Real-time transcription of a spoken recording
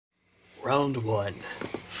Round 1.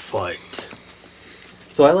 Fight.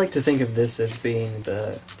 So I like to think of this as being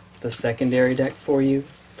the secondary deck for you.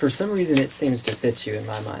 For some reason it seems to fit you in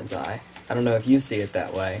my mind's eye. I don't know if you see it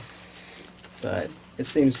that way, but it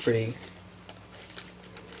seems pretty...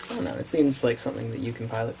 I don't know, it seems like something that you can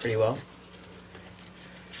pilot pretty well.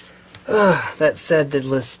 That said, the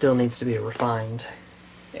list still needs to be refined,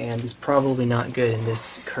 and is probably not good in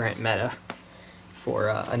this current meta, for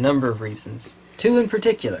a number of reasons. 2 in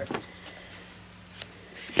particular.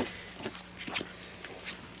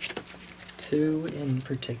 2 in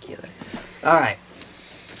particular. Alright.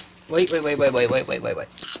 Wait.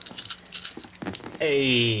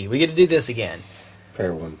 Hey, we get to do this again.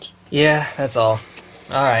 Pair ones. Yeah, that's all.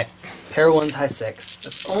 Alright. Pair 1's high 6.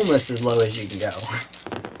 That's almost as low as you can go.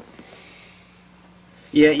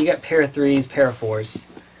 Yeah, you got pair of 3s, pair of 4s.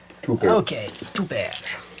 2 pair. Okay, too bad.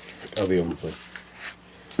 I'll be on the play.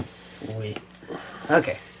 Oui.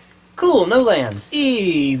 Okay. Cool, no lands.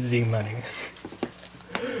 Easy money.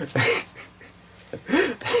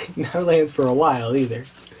 No lands for a while, either.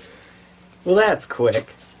 Well, that's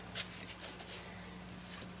quick.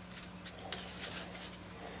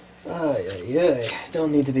 Ay.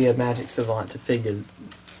 Don't need to be a magic savant to figure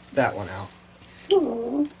that one out.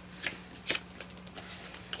 Aww.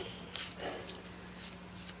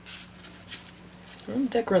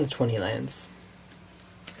 Deck runs 20 lands.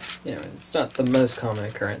 You know, it's not the most common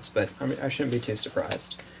occurrence, but I shouldn't be too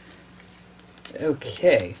surprised.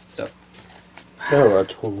 Okay, so... Oh, I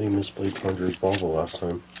totally misplayed Conjurer's Bogle last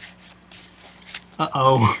time.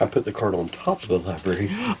 Uh-oh. I put the card on top of the library.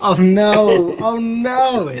 Oh no! Oh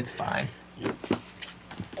no! It's fine. Yep.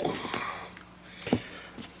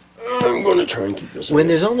 I'm going to try and keep this. When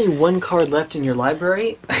there's only 1 card left in your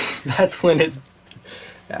library, that's when it's...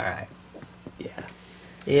 Alright.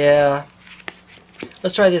 Yeah.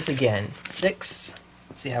 Let's try this again. 6.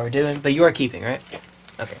 See how we're doing. But you are keeping, right?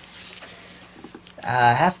 Okay.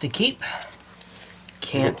 I have to keep.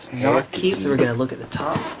 Can't not keep, so we're going to look at the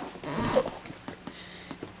top.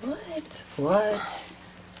 What?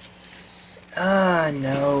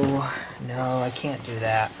 No. No, I can't do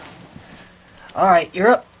that. Alright, you're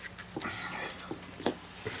up.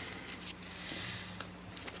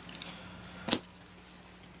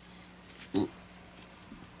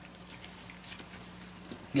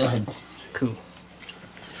 Go ahead. Cool.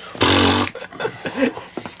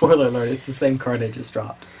 Spoiler alert, it's the same card I just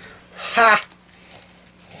dropped. Ha!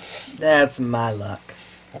 That's my luck.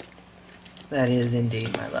 That is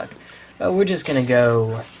indeed my luck. We're just gonna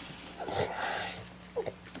go...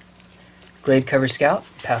 Gladecover Scout,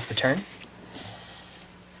 pass the turn.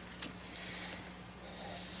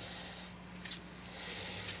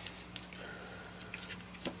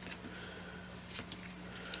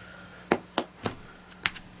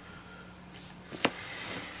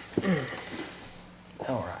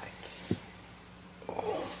 Alright.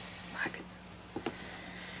 Oh, my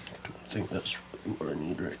goodness. I don't think that's what I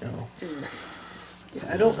need right now.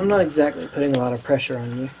 Yeah, I'm not exactly putting a lot of pressure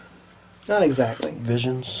on you. Not exactly.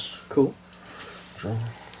 Visions. Cool. Draw.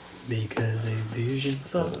 Because a vision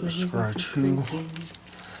softly Scry 2.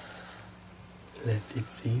 left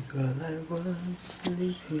its seeds while I was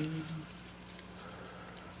sleeping.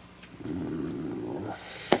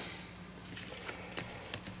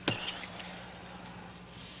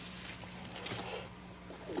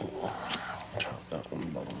 Top that one,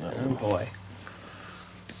 bottom that Oh one. boy.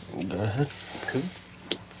 Go ahead. Cool.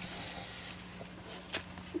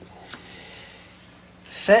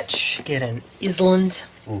 Fetch, get an Island.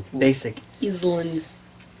 Basic Island.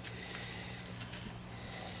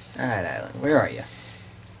 Alright, Island, where are you?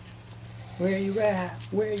 Where you at?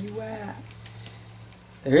 Where you at?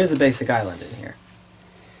 There is a basic island in here.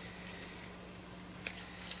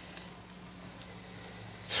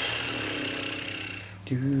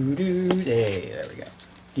 There we go.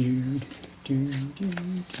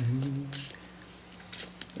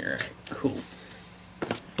 Alright, cool.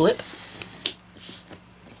 Blip.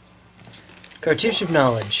 Cartouche of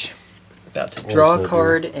Knowledge. About to draw a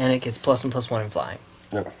card, and it gets +1/+1 in flying.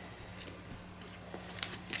 Yep.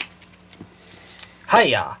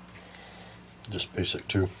 Hiya! Just basic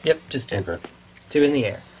 2. Yep, just 2. Okay. 2 in the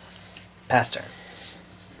air. Pass turn.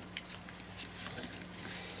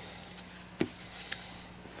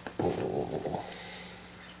 Oh.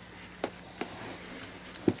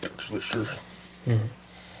 Sure.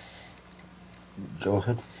 Go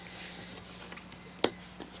ahead.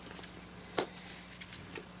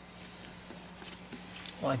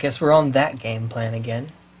 Well, I guess we're on that game plan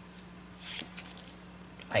again.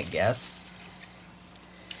 I guess.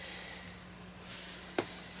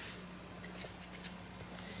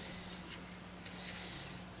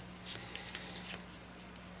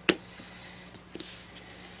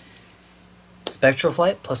 Spectral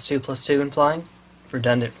Flight, +2/+2 in flying.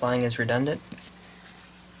 Redundant flying is redundant.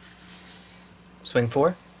 Swing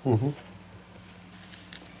 4. Mm-hmm.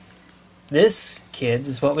 This, kids,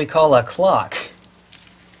 is what we call a clock.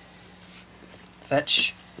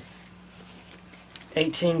 Fetch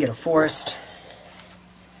 18, get a forest.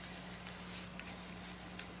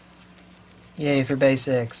 Yay for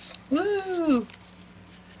basics. Woo!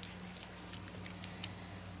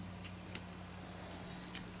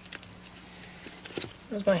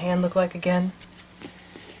 What does my hand look like again?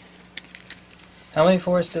 How many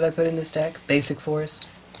forests did I put in this deck? Basic forest?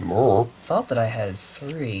 More. Thought that I had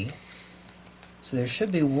 3. So there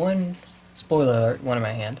should be one, spoiler alert, one in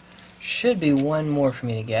my hand. Should be one more for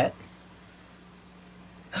me to get.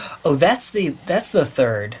 Oh, that's the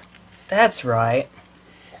third. That's right.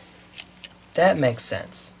 That makes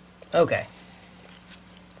sense. Okay.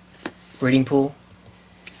 Breeding pool.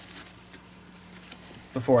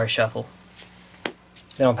 Before I shuffle.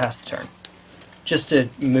 Then I'll pass the turn. Just to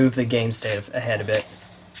move the game state ahead a bit.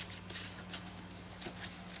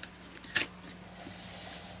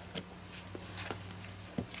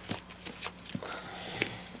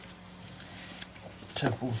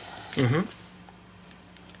 Temple. Mm-hmm.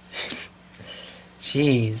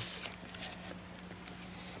 Jeez.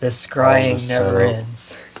 The scrying never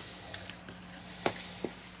ends.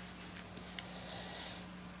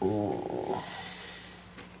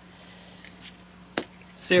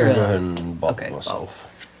 Serum. Go ahead and bubble Okay,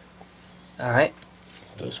 myself. Alright.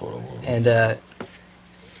 That's what I want. And,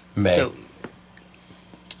 May. So,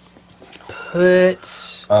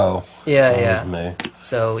 put... Oh. Yeah. May.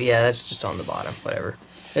 So, yeah, that's just on the bottom. Whatever.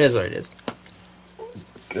 It is what it is.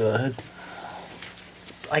 Go ahead.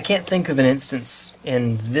 I can't think of an instance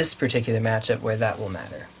in this particular matchup where that will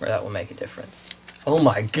matter, where that will make a difference. Oh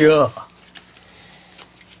my god!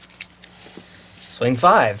 Swing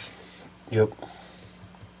 5. Yep.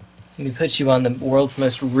 Let me put you on the world's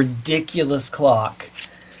most ridiculous clock.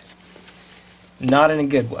 Not in a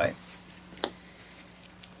good way.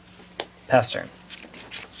 Pass turn.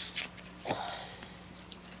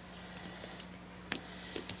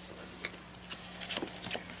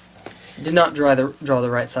 Did not draw the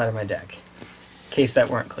right side of my deck, in case that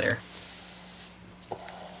weren't clear.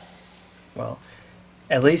 Well,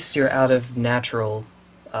 at least you're out of natural...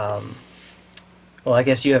 well, I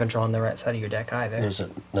guess you haven't drawn the right side of your deck either.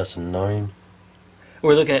 That's a 9.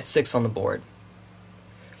 We're looking at 6 on the board.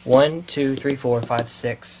 1, 2, 3, 4, 5,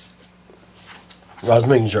 6. I was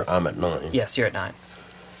making sure I'm at 9. Yes, you're at 9.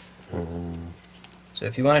 So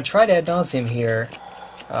if you want to try to ad nauseam here,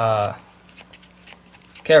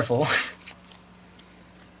 careful.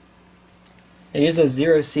 It is a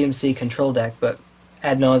 0 CMC control deck, but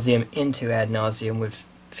ad nauseam into ad nauseam would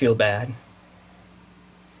feel bad.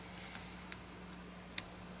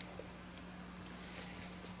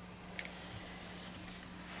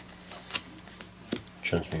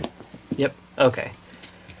 Transmute. Yep, okay.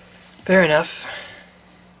 Fair enough.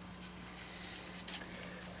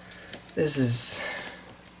 This is...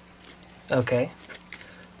 okay.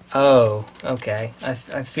 Oh, okay. I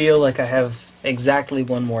feel like I have exactly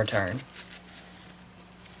one more turn.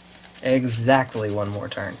 Exactly one more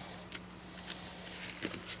turn.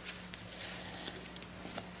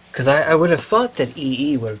 Because I would have thought that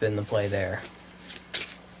EE would have been the play there.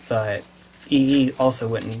 But EE also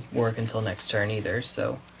wouldn't work until next turn either,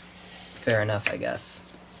 so fair enough, I guess.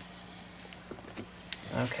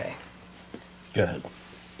 Okay. Go ahead.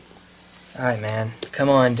 Alright, man. Come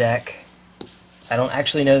on, deck. I don't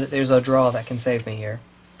actually know that there's a draw that can save me here.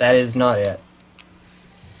 That is not it.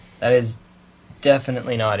 That is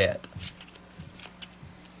definitely not it.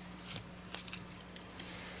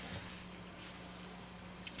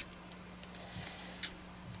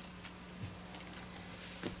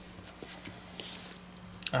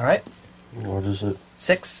 Alright. What is it?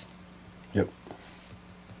 6. Yep.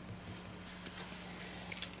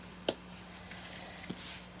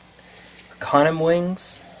 Arcanum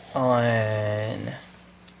Wings on...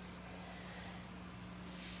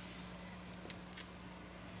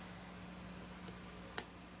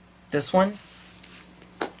 this one?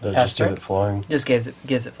 Does Pass just give turn? it flying? Just gives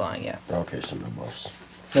it flying, yeah. Okay, so no buffs.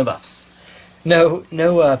 No buffs. No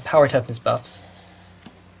power toughness buffs.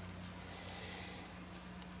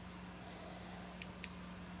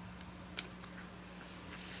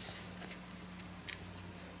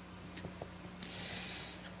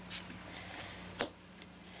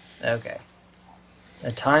 Okay.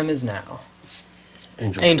 The time is now.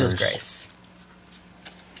 Angel's Grace.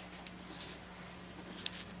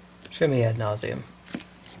 It's gonna be ad nauseum.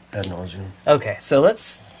 Ad nauseum. Okay, so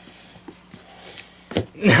let's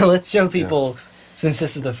show people Since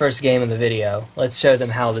this is the first game in the video, let's show them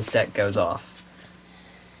how this deck goes off.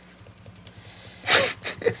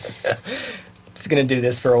 Just gonna do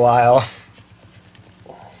this for a while.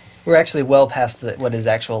 We're actually well past what his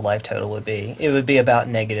actual life total would be. It would be about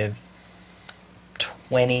negative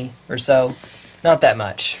 20 or so. Not that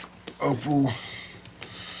much. Opal.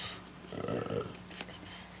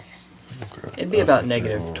 It'd be about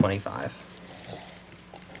negative 25.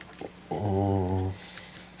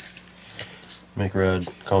 Make red,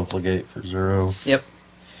 confligate for 0. Yep.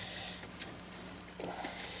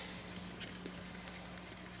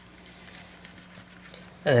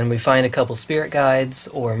 And then we find a couple spirit guides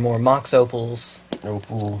or more Mox Opals.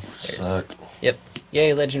 Opal, sack. Yep.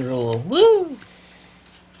 Yay, legend rule. Woo!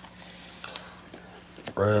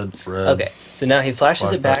 Red. Okay, so now he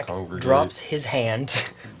flashes it back, Congregate. drops his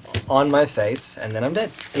hand on my face, and then I'm dead.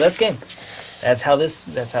 So that's game. That's how this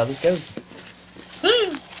goes.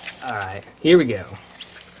 Alright, here we go.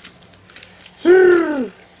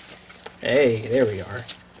 Hey, there we are.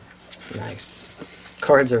 Nice.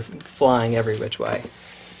 Cards are flying every which way.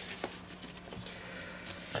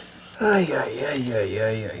 Ay.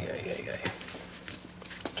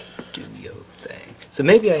 Do your thing. So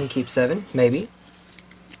maybe I can keep 7, maybe.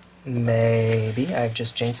 Maybe I've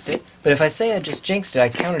just jinxed it. But if I say I just jinxed it, I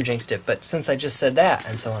counter jinxed it. But since I just said that,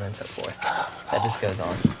 and so on and so forth, that just goes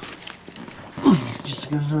on.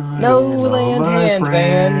 No land hand,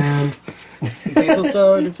 man. People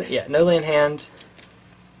started saying, yeah, no land hand.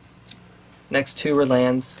 Next 2 were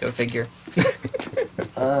lands. Go figure.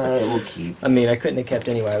 We'll keep. I mean, I couldn't have kept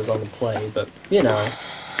anyway. I was on the play, but you know,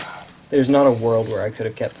 there's not a world where I could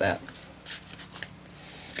have kept that.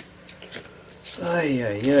 Ay.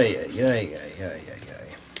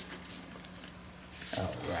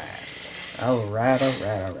 Alright.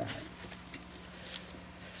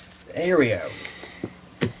 There we go.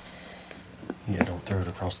 Yeah, don't throw it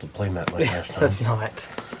across the playmat like last time. Let's not.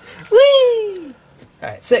 Whee!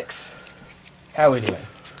 Alright, 6. How are we doing?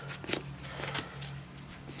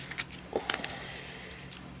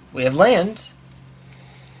 We have land.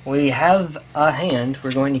 We have a hand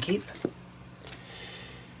we're going to keep.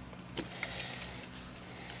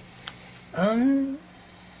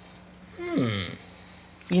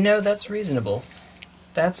 You know, that's reasonable.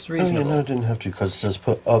 That's reasonable. No, it didn't have to, because it says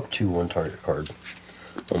put up to 1 target card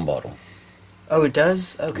on bottom. Oh, it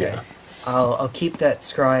does? Okay. Yeah. I'll keep that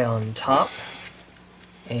scry on top.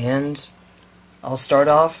 And I'll start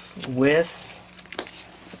off with...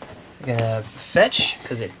 I'm gonna fetch,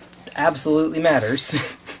 because it absolutely matters.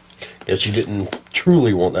 Guess you didn't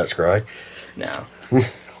truly want that scry. No. Woo!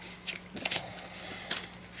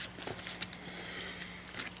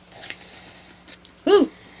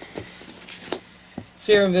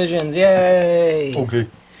 Serum Visions, yay! Okay.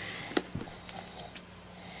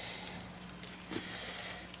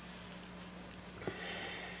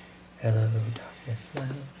 Hello, darkness, my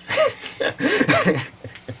love.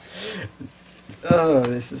 Oh,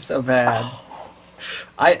 this is so bad.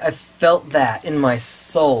 I felt that in my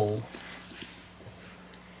soul.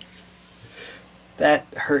 That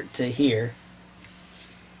hurt to hear.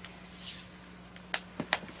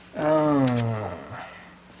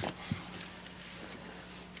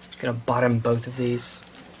 Gonna bottom both of these.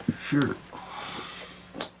 Sure.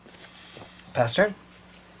 Pass turn.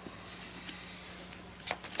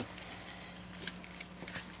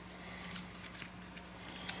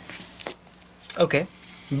 Okay.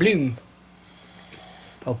 Bloom.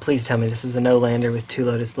 Oh, please tell me this is a no-lander with 2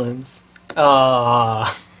 Lotus Blooms.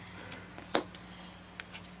 Ah.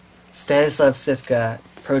 Stanislav Sivka,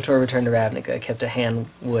 Pro Tour Return to Ravnica, kept a hand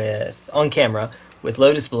on camera with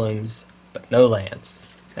Lotus Blooms, but no lands.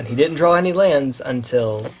 And he didn't draw any lands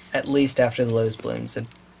until at least after the Lotus Blooms had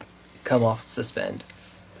come off suspend.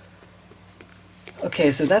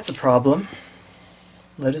 Okay, so that's a problem.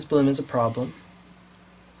 Lotus Bloom is a problem.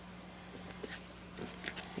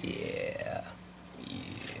 Yeah.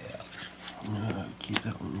 Keep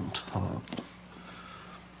that one on top.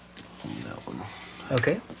 And that one.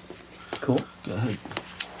 Okay. Cool. Go ahead.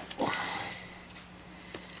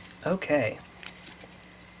 Okay.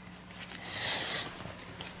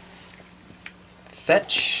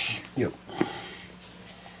 Fetch. Yep.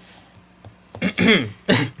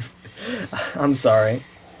 I'm sorry.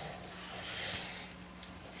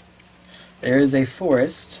 There is a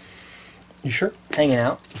forest. You sure? Hanging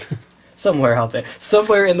out. Somewhere out there.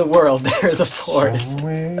 Somewhere in the world there is a forest.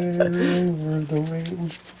 Somewhere where the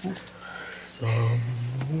rain...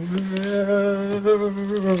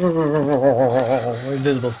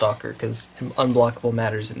 Invisible Stalker, because unblockable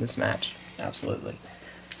matters in this match. Absolutely.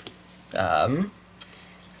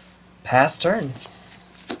 Pass turn.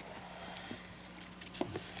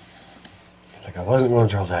 I wasn't going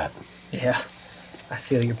to draw that. Yeah, I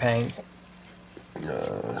feel your pain.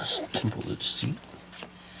 Templated seat.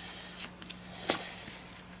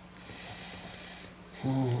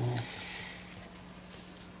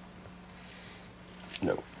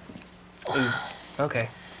 No. Ooh, okay.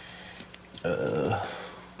 Go.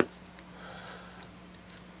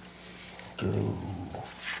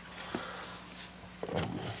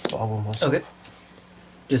 Bobble myself. Okay.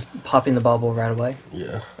 Just popping the bauble right away?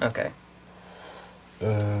 Yeah. Okay.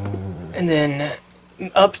 And And then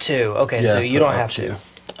up to. Okay, yeah, so you don't have up to.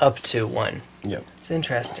 Up to 1. Yep. It's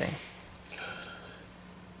interesting.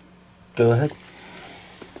 Go ahead.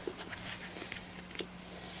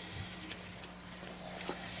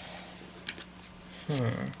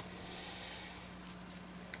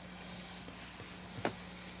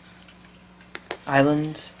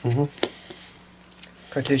 Island. Mm-hmm.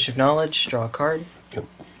 Cartouche of Knowledge. Draw a card. Yep.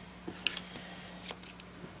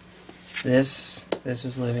 This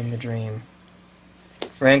is living the dream.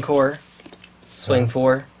 Rancor. Swing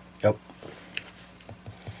 4. Yep.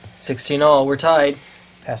 16 all. We're tied.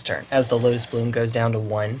 Pass turn. As the Lotus Bloom goes down to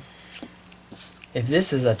 1. If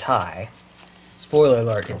this is a tie, spoiler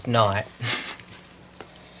alert, it's not.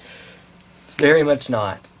 It's very much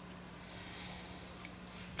not.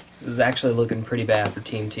 This is actually looking pretty bad for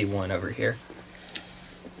Team T1 over here.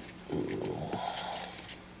 I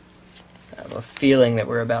have a feeling that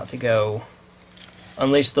we're about to go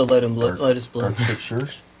unleash the Lotus Bloom.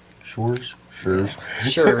 Shures. Shures. Shures.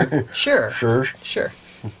 Sure. Sure. Shures. Sure.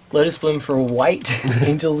 Lotus Bloom for white.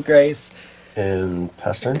 Angel's Grace. And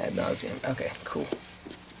pass turn. Ad nauseam. Okay, cool.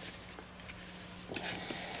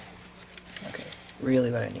 Okay,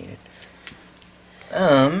 really what I needed.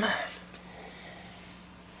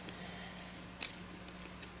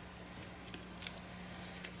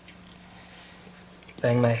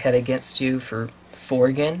 Bang my head against you for 4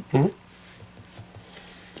 again. Mm-hmm.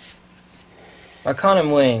 Arcanum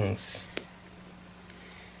Wings.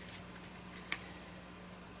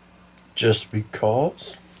 Just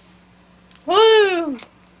because. Woo!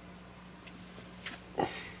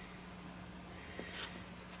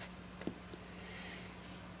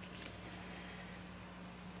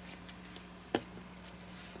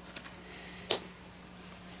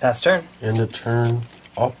 Pass turn. End of turn.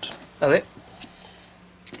 Opt. Okay.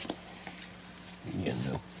 Yeah,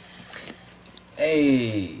 no.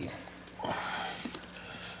 Hey.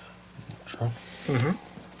 Draw. Mm-hmm.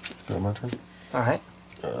 Go my turn. Alright.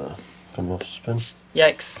 Come off spin.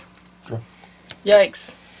 Yikes. Draw.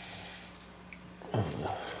 Yikes.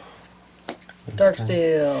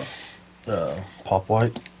 Darksteel. Pop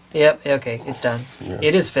white. Yep, okay, it's done. Yeah.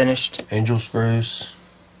 It is finished. Angel's Grace.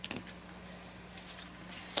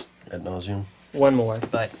 Ad nauseum. One more,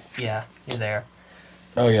 but yeah, you're there.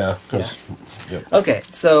 Oh yeah. Yep. Okay,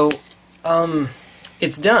 so,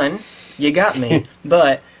 it's done. You got me.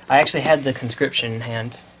 But I actually had the conscription in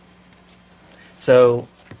hand. So,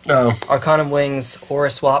 Oh. Arcanum Wings aura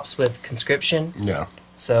swaps with conscription. Yeah.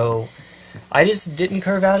 So, I just didn't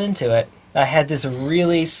curve out into it. I had this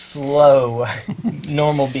really slow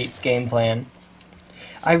normal beats game plan.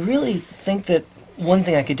 I really think that one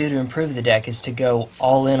thing I could do to improve the deck is to go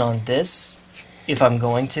all in on this, if I'm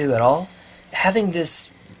going to at all. Having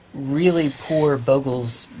this really poor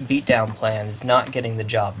Bogles beatdown plan is not getting the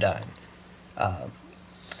job done.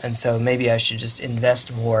 And so maybe I should just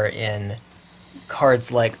invest more in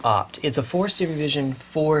cards like Opt. It's a 4 Serum Vision,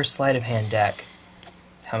 4 Sleight of Hand deck.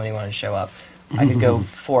 How many want to show up? I could go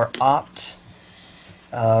for Opt.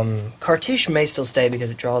 Cartouche may still stay because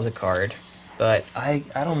it draws a card, but I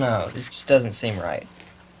don't know. This just doesn't seem right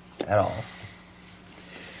at all.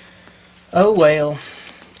 Oh, whale.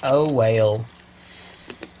 Oh, whale.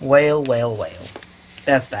 Whale, whale, whale.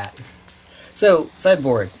 That's that. So,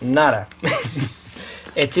 sideboard. Nada.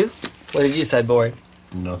 A2? What did you sideboard?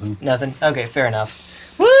 Nothing. Nothing? Okay, fair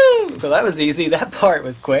enough. Woo! Well, that was easy. That part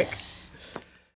was quick.